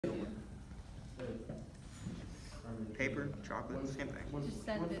paper, chocolate, same thing. Just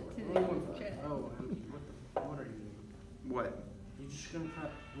send it to the chat. Oh, what are you doing? What? You're just gonna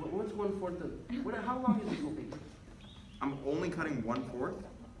cut. What's 1/4 of? How long is this whole paper? I'm only cutting 1/4.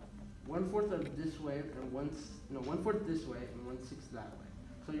 1/4 of this way and 1/4 this way and 1/6 that way.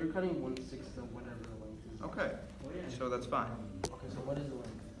 So you're cutting 1/6 of whatever the length is. Okay. So that's fine. Okay, so what is the length?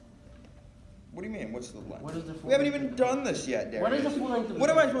 What do you mean? What's the length? What is the full We haven't length even done this yet, Darius. What is the full length of What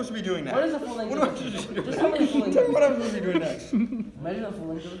am I supposed to be doing next? What is the full length What of am I supposed to be doing Just tell me the full length Tell me of what I'm supposed to be doing next. Measure the full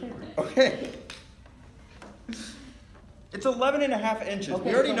length of the paper. Okay. It's 11.5 inches. Okay,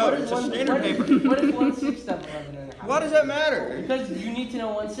 We already so know what it. is It's a one- standard what is- paper. What is 1/6 of 11.5? Why does that matter? Because you need to know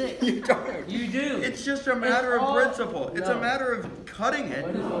 1/6. You don't. You do. It's just a matter of all- principle. It's a no. matter of cutting it.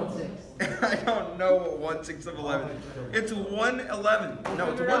 What is 1/6? I don't know what 1/6 of 11. It's 1/11. No,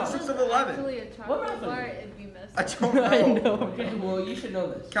 it's Figure it out. 1/6 of 11. Actually, a What chocolate happened? bar, it'd be messy. I don't know. I know. Okay, well you should know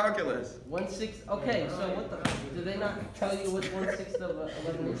this. Calculus. 1/6. Okay, so what the? Do they not tell you what 1/6 of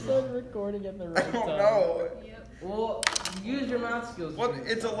 11 is? Recording at the I right don't time. know. Yep. Well, use your math skills. What?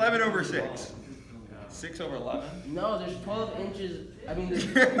 It's 11 over 6. 6 over 11? No, there's 12 inches. I mean, there's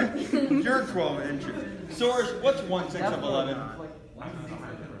You're 12 inches. Source, what's 1/6 of 11?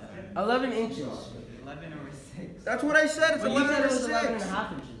 11 inches. 11 over 6. That's what I said. It's But you 11 said over it was 11 and a 6.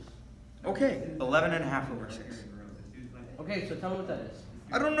 half inches. Okay, 11.5 over 6. Okay, so tell me what that is.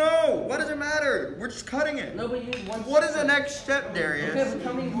 I don't know. What does it matter? We're just cutting it. No, but you need 1/6. What is the next step, Okay, Darius? but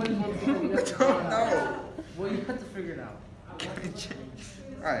tell me what is 1/6. I don't know. Well, you have to figure it out.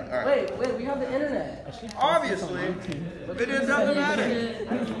 Alright, alright. Wait, we have the internet. Obviously, it doesn't matter.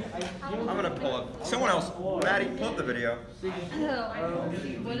 I'm gonna pull up. Someone else. Maddie, pull up the video.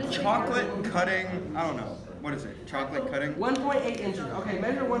 What is it? Chocolate cutting. I don't know. What is it? Chocolate cutting? 1.8 inches. Okay,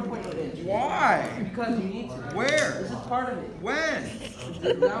 measure 1.8 inches. Why? Because you need to. Where? This is part of it. When?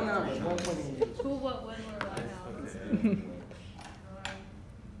 Now, it's 1.8 inches. Who, what, when, where, why,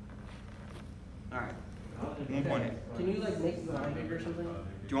 how? Alright. 1.8. Can you like make the line bigger or something? Do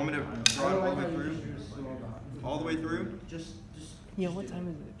you want me to draw it all the way through? All the way through? Just. Yeah, what time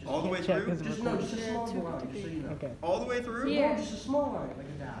is it? Just All the way check through? as a Just recorder. just a small line, just so you know. Okay. All the way through? Yeah. No, just a small line, like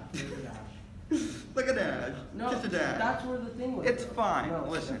a dash. Like a dash. Look at that. No, Just a dash. that's where the thing was. It's fine. No,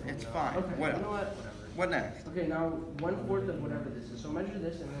 Listen, definitely it's not. fine. Okay, What you know else? what? What next? Okay, now 1/4 of whatever this is. So measure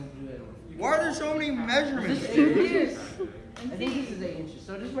this and then do it. Why are there so many measurements? This is 8 here? inches. I think this is 8 inches.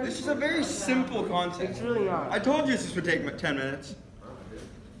 So just measure. This is a very simple It's concept. really not. I told you this would take 10 minutes.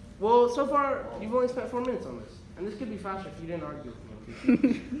 Well, so far you've only spent 4 minutes on this, and this could be faster if you didn't argue with me.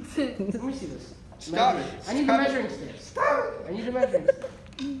 Okay? Let me see this. Stop Measure. it. I need the Stop it. measuring stick. Stop. I need the measuring stick.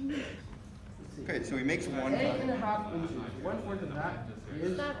 Let's see. Okay, so he makes one. 8.5 inches. 1/4 of that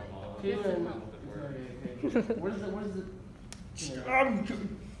is Stop. 2 and. Okay. What is the? What was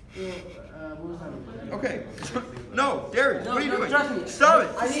that? Okay. No, Darius, No, what are you no, doing? trust me. Stop it.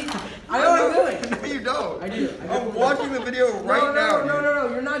 I know what I'm doing. No, you don't. I do. I'm watching the video right now. No,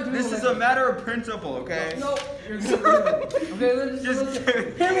 dude. you're not doing This it is like a matter of principle, okay? No, you're doing it. Okay, let's Just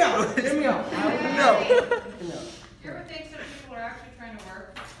hear me out. Hear me out. No. No. You ever think some people are actually trying to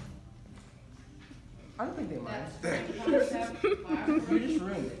work? I don't think they mind. That's the concept. You just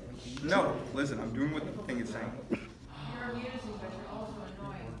ruined it. No, listen, I'm doing what the thing is saying. You're amusing, but you're also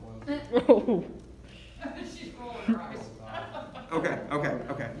annoying. Oh. She's rolling her eyes. Okay.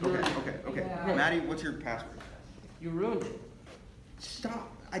 Maddie, what's your password? You ruined it.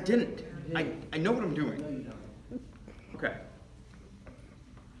 Stop. I didn't. I know what I'm doing. No, you don't. Okay.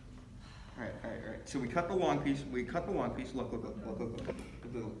 Alright. So we cut the long piece. Look.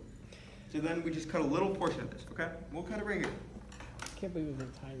 So then we just cut a little portion of this, okay? We'll cut it right here. I can't believe this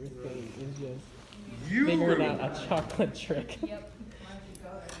entire thing is just You figuring ruined out it. a chocolate trick. Yep.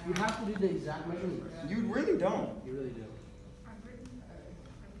 You have to do the exact measurements. You really don't. You really do.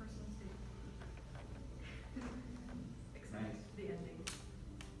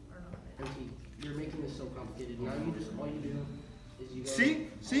 Empty. You're making this so complicated. Now you just all you do is you go.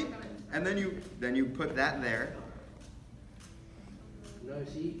 See? And then you put that there. No,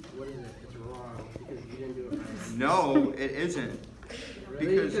 see? What is it? It's wrong because you didn't do it right. No, it isn't.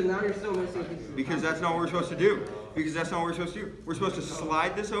 Really? Because now you're still missing pieces. Because that's not what we're supposed to do. We're supposed to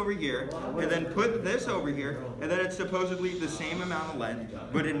slide this over here, and then put this over here, and then it's supposedly the same amount of length.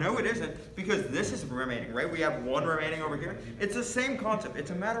 But no, it isn't, because this is remaining, right? We have one remaining over here. It's the same concept.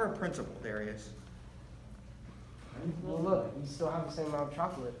 It's a matter of principle, Darius. Well, look, you still have the same amount of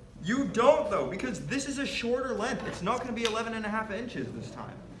chocolate. You don't, though, because this is a shorter length. It's not going to be 11.5 inches this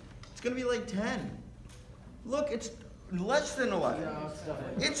time. It's going to be like 10. Look, it's less than 11. No, it's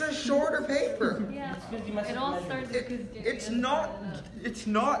definitely. It's a shorter paper. Yeah. It's because you messed It up all the measurement. started because Darius It's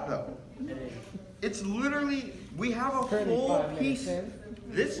not though. It is. It's literally, we have a whole piece.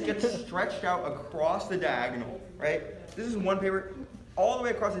 This gets stretched out across the diagonal, right? This is one paper, all the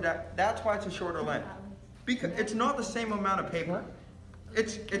way across the diagonal. That's why it's a shorter length. Because it's not the same amount of paper.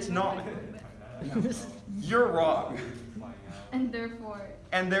 It's not. You're wrong. And therefore.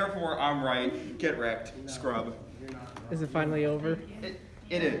 And therefore, I'm right. Get wrecked, scrub. Is it finally over?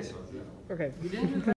 It is. Okay.